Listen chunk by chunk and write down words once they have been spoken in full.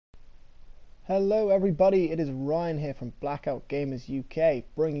Hello everybody, it is Ryan here from Blackout Gamers UK,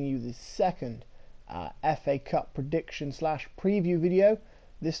 bringing you the second FA Cup prediction slash preview video,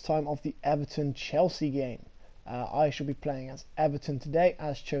 this time of the Everton-Chelsea game. I shall be playing as Everton today,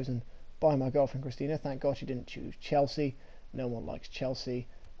 as chosen by my girlfriend Christina. Thank God she didn't choose Chelsea. No one likes Chelsea,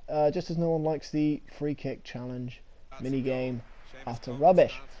 just as no one likes the free kick challenge mini-game after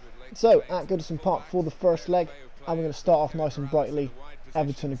rubbish. So, at Goodison Park for the first leg, and we're going to start off nice and brightly.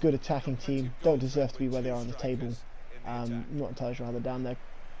 Everton, a good attacking team, don't deserve to be where they are on the table. Not entirely sure how they're down there.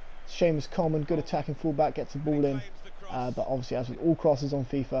 Seamus Coleman, good attacking fullback, gets the ball in, but obviously, as with all crosses on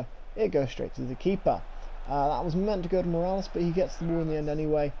FIFA, it goes straight to the keeper. That was meant to go to Morales, but he gets the ball in the end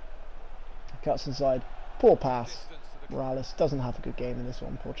anyway. Cuts inside, poor pass. Morales doesn't have a good game in this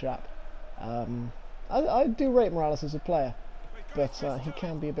one, poor chap. I do rate Morales as a player, but he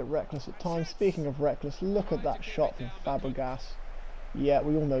can be a bit reckless at times. Speaking of reckless, look at that shot from Fabregas. Yeah,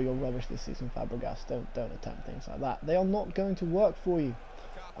 we all know you're rubbish this season, Fabregas. Don't attempt things like that. They are not going to work for you.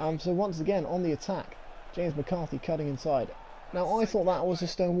 So once again, on the attack, James McCarthy cutting inside. Now, I thought that was a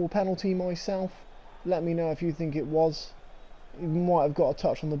Stonewall penalty myself. Let me know if you think it was. He might have got a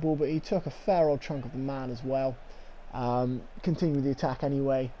touch on the ball, but he took a fair old chunk of the man as well. Continued the attack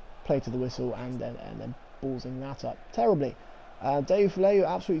anyway, played to the whistle, and then ballsing that up terribly. Dave Vallejo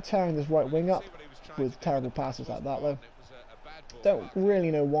absolutely tearing this right wing up with terrible passes like that, though. Don't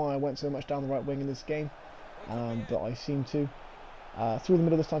really know why I went so much down the right wing in this game, but I seem to. Through the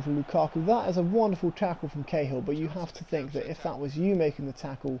middle this time for Lukaku. That is a wonderful tackle from Cahill, but you have to think that if that was you making the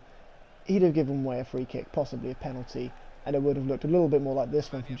tackle, he'd have given away a free kick, possibly a penalty, and it would have looked a little bit more like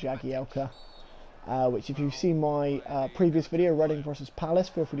this one from Jagielka, which if you've seen my previous video, Reading versus Palace,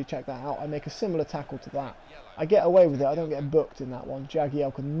 feel free to check that out. I make a similar tackle to that. I get away with it, I don't get booked in that one.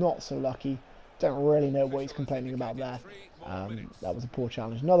 Jagielka not so lucky. Don't really know what he's complaining about there. That was a poor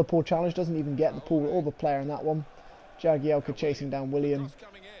challenge. Another poor challenge, doesn't even get the ball or the player in that one. Jagielka chasing down William.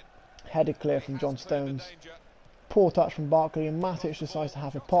 Headed clear from John Stones. Poor touch from Barkley, and Matic decides to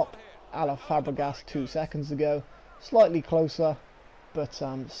have a pop a la Fabregas 2 seconds ago. Slightly closer, but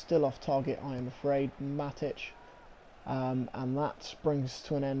still off target, I am afraid, Matic. And that brings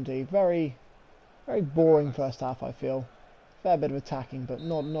to an end a very, very boring first half, I feel. Fair bit of attacking, but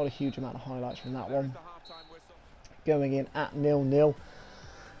not a huge amount of highlights from that one. Going in at 0-0.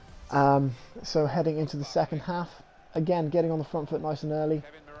 So heading into the second half. Again, getting on the front foot nice and early.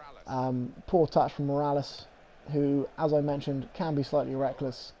 Poor touch from Morales, who, as I mentioned, can be slightly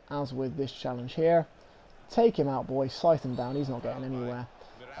reckless, as with this challenge here. Take him out, boy. Scythe him down. He's not getting anywhere.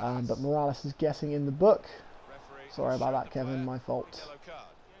 But Morales is getting in the book. Sorry about that, Kevin. My fault.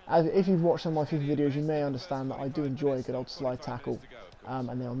 If you've watched some of my FIFA videos, you may understand that I do enjoy a good old slide tackle,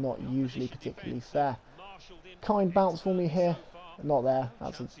 and they are not usually particularly fair. Kind bounce for me here, not there.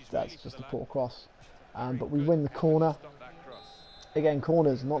 That's just a poor cross. But we win the corner. Again,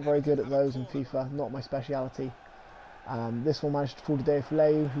 corners, not very good at those in FIFA, not my speciality. This one managed to fall to Dave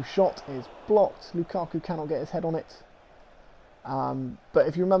Vallejo, whose shot is blocked. Lukaku cannot get his head on it. But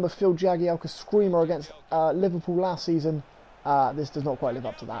if you remember Phil Jagielka's screamer against Liverpool last season, this does not quite live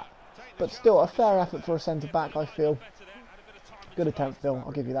up to that. But still, a fair effort for a centre-back, I feel. Good attempt, Phil.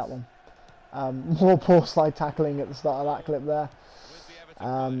 I'll give you that one. More poor slide tackling at the start of that clip there.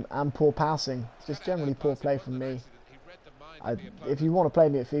 And poor passing. Just generally poor play from me. If you want to play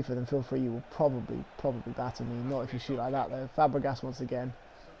me at FIFA, then feel free. You will probably batter me. Not if you shoot like that, though. Fabregas, once again,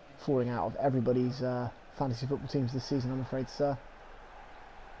 falling out of everybody's fantasy football teams this season, I'm afraid, sir.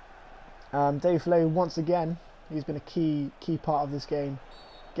 Dave Vallejo, once again, he's been a key part of this game,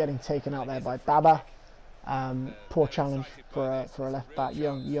 getting taken out there by Baba. Poor challenge for a left back,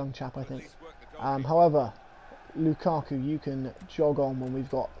 young chap, I think. However, Lukaku, you can jog on when we've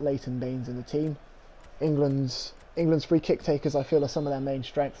got Leighton Baines in the team. England's free kick takers, I feel, are some of their main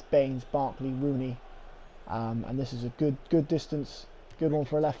strengths. Baines, Barkley, Rooney, and this is a good distance, good one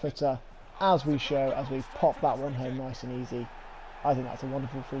for a left footer. As we pop that one home nice and easy. I think that's a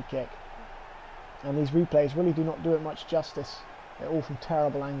wonderful free kick. And these replays really do not do it much justice. They're all from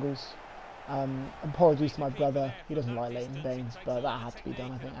terrible angles. Apologies to my brother, he doesn't like Leighton Baines, but that had to be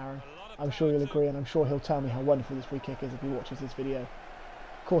done, I think, Aaron. I'm sure you'll agree, and I'm sure he'll tell me how wonderful this free kick is if he watches this video.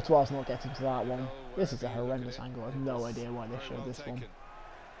 Courtois not getting to that one. This is a horrendous angle. I have no idea why they showed this one.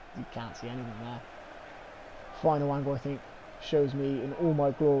 You can't see anything there. Final angle, I think, shows me in all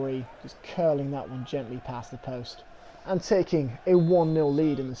my glory, just curling that one gently past the post and taking a 1-0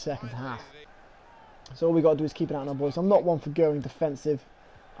 lead in the second half. So all we got to do is keep an eye on our boys. I'm not one for going defensive.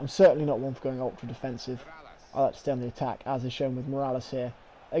 I'm certainly not one for going ultra defensive. I like to stay on the attack, as is shown with Morales here.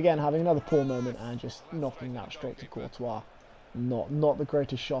 Again, having another poor moment and just knocking that straight to Courtois. Not the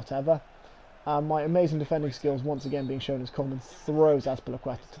greatest shot ever. My amazing defending skills once again being shown as Coleman throws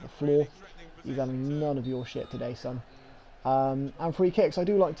Azpilicueta to the floor. He's having none of your shit today, son. And free kicks, I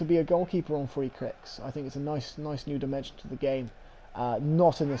do like to be a goalkeeper on free kicks. I think it's a nice new dimension to the game.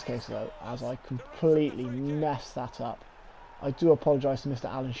 Not in this case though, as I completely messed that up. I do apologise to Mr.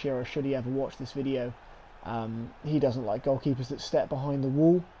 Alan Shearer should he ever watch this video. He doesn't like goalkeepers that step behind the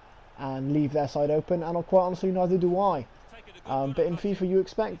wall and leave their side open, and quite honestly neither do I. But in FIFA you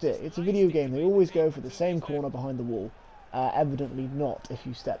expect it. It's a video game, they always go for the same corner behind the wall. Evidently not if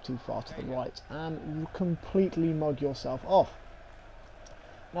you step too far to the right and completely mug yourself off.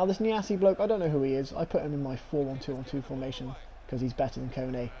 Now this Niassi bloke, I don't know who he is. I put him in my 4-1-2-1-2 formation because he's better than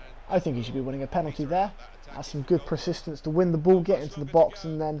Kone. I think he should be winning a penalty there. Has some good persistence to win the ball, get into the box,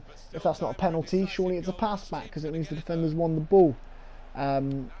 and then if that's not a penalty, surely it's a pass back because it means the defenders won the ball.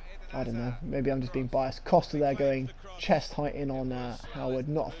 I don't know, maybe I'm just being biased. Costa there going chest height in on Howard,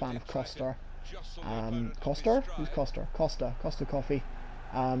 not a fan of Costa. Costa? Who's Costa? Costa Coffee.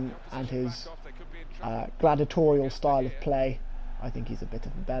 And his gladiatorial style of play. I think he's a bit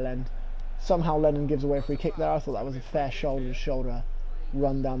of a bell end. Somehow Lennon gives away a free kick there. I thought that was a fair shoulder-to-shoulder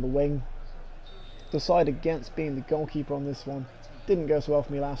run down the wing. Decide against being the goalkeeper on this one. Didn't go so well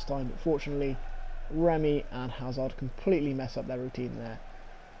for me last time, but fortunately Remy and Hazard completely mess up their routine there.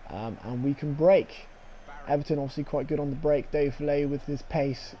 And we can break. Everton obviously quite good on the break. Dave Lay with his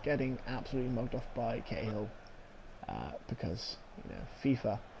pace getting absolutely mugged off by Cahill because, you know,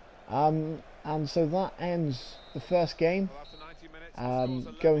 FIFA. And so that ends the first game.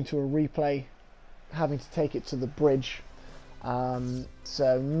 Going to a replay, having to take it to the bridge.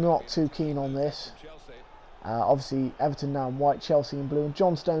 So not too keen on this. Obviously Everton now in white, Chelsea in blue, and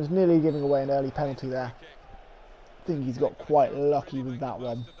John Stones nearly giving away an early penalty there. I think he's got quite lucky with that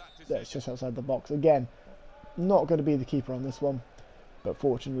one. That's just outside the box. Again, not going to be the keeper on this one, but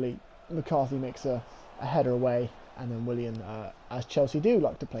fortunately McCarthy makes a header away, and then Willian, as Chelsea do,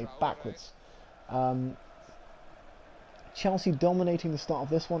 like to play backwards. Chelsea dominating the start of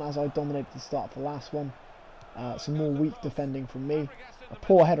this one as I dominated the start of the last one. Some more weak defending from me. A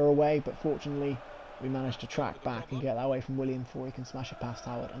poor header away, but fortunately we managed to track back and get that away from Willian before he can smash it past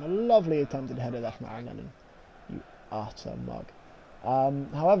Howard. And a lovely attempted header there from Aaron Lennon. You utter mug.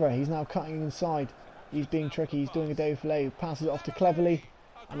 However, he's now cutting inside. He's being tricky. He's doing a Dave Fillet who passes it off to Cleverley.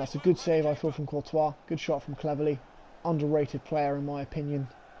 And that's a good save, I feel, from Courtois. Good shot from Cleverley. Underrated player, in my opinion.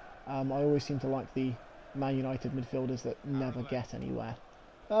 I always seem to like the Man United midfielders that never get anywhere.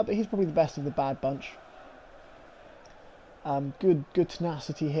 But he's probably the best of the bad bunch. Good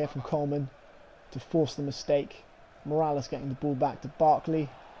tenacity here from Coleman to force the mistake. Morales getting the ball back to Barkley.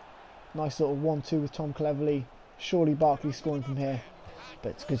 Nice little 1-2 with Tom Cleverley. Surely Barkley scoring from here. But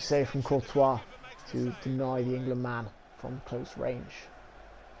it's a good save from Courtois to deny the England man from close range.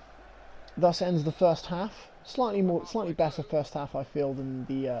 Thus ends the first half. Slightly better first half, I feel, than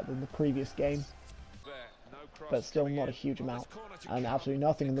the previous game. But still not a huge amount. And absolutely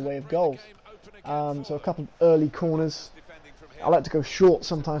nothing in the way of goals. So a couple of early corners. I like to go short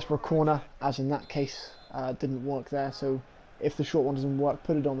sometimes for a corner, as in that case didn't work there. So if the short one doesn't work,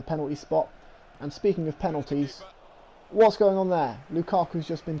 put it on the penalty spot. And speaking of penalties, what's going on there? Lukaku's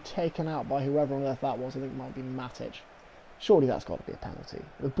just been taken out by whoever on earth that was. I think it might be Matic. Surely that's got to be a penalty.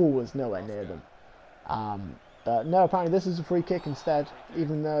 The ball was nowhere near them. But no, apparently this is a free kick instead,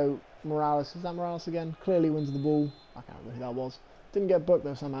 even though Morales, is that Morales again? Clearly wins the ball. I can't remember who that was. Didn't get booked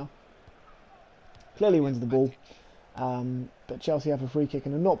though somehow. Clearly wins the ball. But Chelsea have a free kick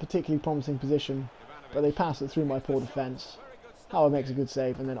in a not particularly promising position, but they pass it through my poor defence. Howard makes a good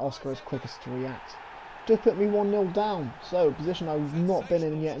save, and then Oscar is quickest to react. Just put me 1-0 down. So, position I've not been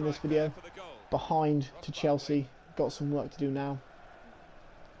in yet in this video. Behind to Chelsea. Got some work to do now.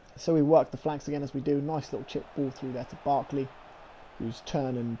 So we work the flanks again as we do. Nice little chip ball through there to Barkley, whose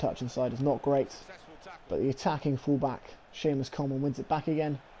turn and touch inside is not great. But the attacking fullback, Seamus Coleman, wins it back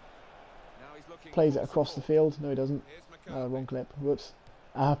again. Plays it across the field. No, he doesn't. Wrong clip. Whoops.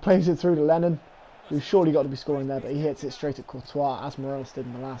 Plays it through to Lennon, who's surely got to be scoring there, but he hits it straight at Courtois, as Morales did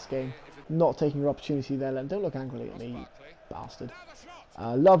in the last game. Not taking your opportunity there, Lennon. Don't look angrily at me, you bastard.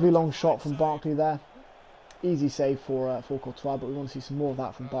 Lovely long shot from Barkley there. Easy save for Courtois, but we want to see some more of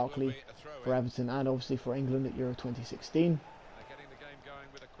that from Barkley for Everton and obviously for England at Euro 2016.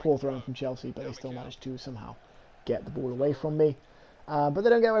 Poor throw from Chelsea, but they still managed to somehow get the ball away from me. But they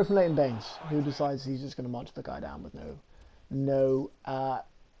don't get away from Leighton Baines, who decides he's just going to munch the guy down with no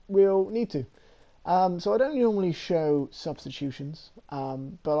real need to. So I don't normally show substitutions,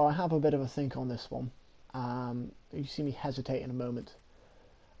 but I have a bit of a think on this one. You see me hesitate in a moment.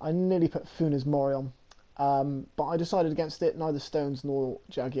 I nearly put Funes Mori on. but I decided against it. Neither Stones nor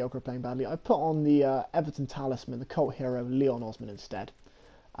Jagielka are playing badly. I put on the Everton talisman, the cult hero Leon Osman instead.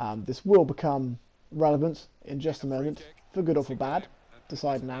 This will become relevant in just a moment, for good or for bad.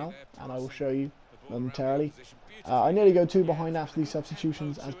 Decide now, and I will show you momentarily. I nearly go 2 behind after these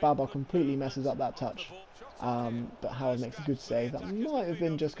substitutions as Baba completely messes up that touch. But Howard makes a good save. That might have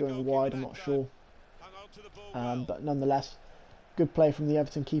been just going wide, I'm not sure. But nonetheless, good play from the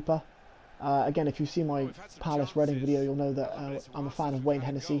Everton keeper. Again, if you see my Palace Reading video, you'll know that I'm a fan of Wayne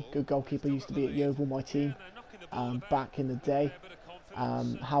Hennessy, good goalkeeper, used to be at Yeovil, my team, back in the day.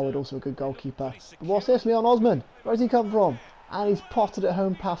 Howard, also a good goalkeeper. But what's this, Leon Osman? Where does he come from? And he's potted it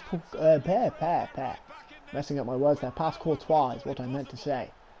home past messing up my words there. Past Courtois is what I meant to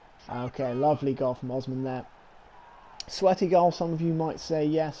say. Okay, lovely goal from Osman there. Sweaty goal, some of you might say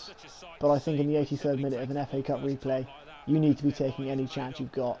yes, but I think in the 83rd minute of an FA Cup replay, you need to be taking any chance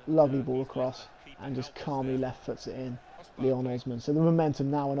you've got. Lovely ball across, and just calmly left foots it in, Leon Osman. So the momentum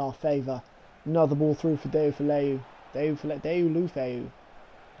now in our favour. Another ball through for Deulofeu.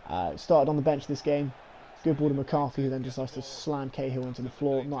 Started on the bench this game. Good ball to McCarthy, who then decides to slam Cahill into the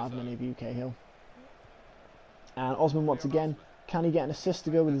floor. Not having any of you, Cahill. And Osman once again. Can he get an assist to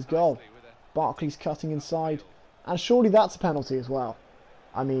go with his goal? Barkley's cutting inside. And surely that's a penalty as well.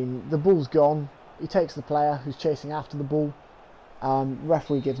 I mean, the ball's gone. He takes the player who's chasing after the ball.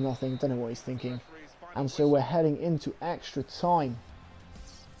 Referee gives nothing. Don't know what he's thinking. And so we're heading into extra time.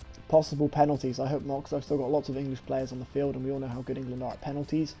 Possible penalties. I hope not, because I've still got lots of English players on the field, and we all know how good England are at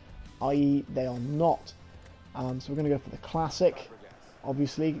penalties. I.e., they are not. So we're going to go for the classic,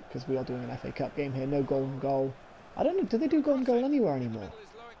 obviously, because we are doing an FA Cup game here. No golden goal. I don't know, do they do golden goal anywhere anymore?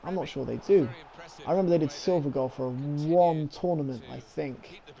 I'm not sure they do. I remember they did silver goal for one tournament, I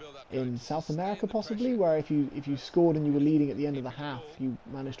think, in South America possibly, where if you scored and you were leading at the end of the half, you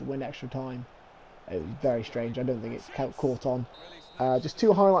managed to win extra time. It was very strange. I don't think it caught on. Just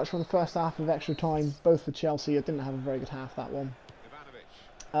 2 highlights from the first half of extra time, both for Chelsea. I didn't have a very good half, that one.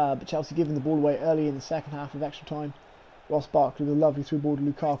 But Chelsea giving the ball away early in the second half of extra time. Ross Barkley with a lovely through ball to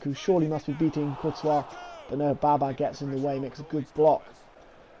Lukaku. Surely must be beating Courtois, but no, Baba gets in the way, makes a good block,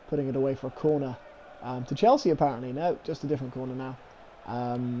 putting it away for a corner. To Chelsea apparently. No, just a different corner now.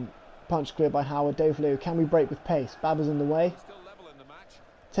 Punch cleared by Howard. Deulofeu, can we break with pace? Baba's in the way.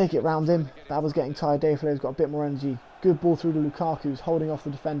 Take it round him. Baba's getting tired. Deulofeu's got a bit more energy. Good ball through to Lukaku, who's holding off the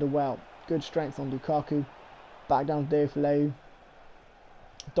defender well. Good strength on Lukaku. Back down to Deulofeu.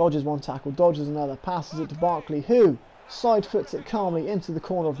 Dodges one tackle, dodges another, passes it to Barkley, who side foots it calmly into the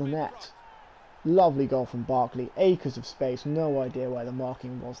corner of the net. Lovely goal from Barkley. Acres of space, no idea where the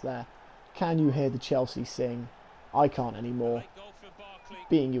marking was there. Can you hear the Chelsea sing? I can't anymore.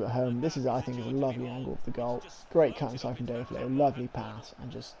 Beating you at home. This is, I think, is a lovely angle of the goal. Great cut inside from Deulofeu, lovely pass,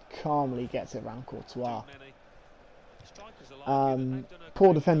 and just calmly gets it around Courtois.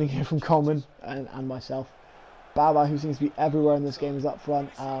 Poor defending here from Coleman and myself. Baba, who seems to be everywhere in this game, is up front,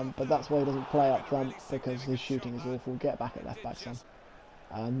 but that's why he doesn't play up front, because his shooting is awful. Get back at left back, son.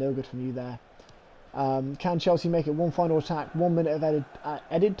 No good from you there. Can Chelsea make it one final attack? 1 minute of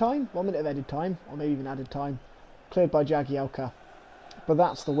added time? 1 minute of added time, or maybe even added time. Cleared by Jagielka. But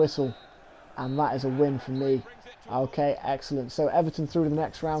that's the whistle, and that is a win for me. Okay, excellent. So Everton through to the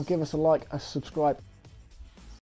next round. Give us a like, a subscribe.